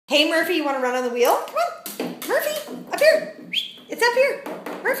Hey, Murphy, you want to run on the wheel? Come on. Murphy, up here. It's up here.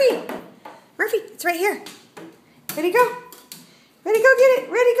 Murphy. Murphy, it's right here. Ready, go. Ready, go get it.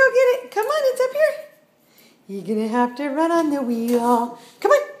 Ready, go get it. Come on, it's up here. You're going to have to run on the wheel.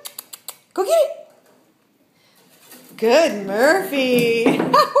 Come on. Go get it. Good, Murphy.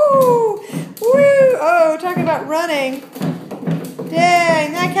 Woo! Oh, talking about running.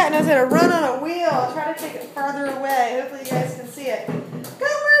 Dang, that cat knows how to run on a wheel. I'll try to take it farther away. Hopefully you guys can see it. Go,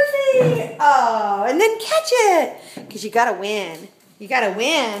 Murphy! Oh, and then catch it. Because you got to win. You got to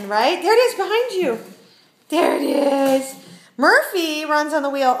win, right? There it is behind you. There it is. Murphy runs on the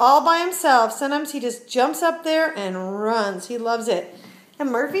wheel all by himself. Sometimes he just jumps up there and runs. He loves it.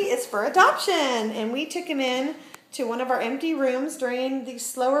 And Murphy is for adoption. And we took him in to one of our empty rooms during the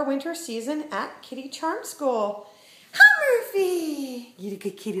slower winter season at Kitty Charm School. Hi, Murphy. You're a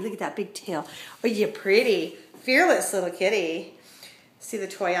good kitty. Look at that big tail. Oh, you're pretty. Fearless little kitty. See the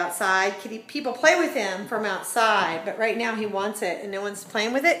toy outside? Kitty people play with him from outside, but right now he wants it and no one's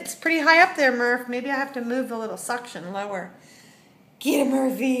playing with it. It's pretty high up there, Murph. Maybe I have to move the little suction lower. Get him,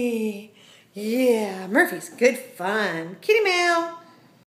 Murphy. Yeah, Murphy's good fun. Kitty mail.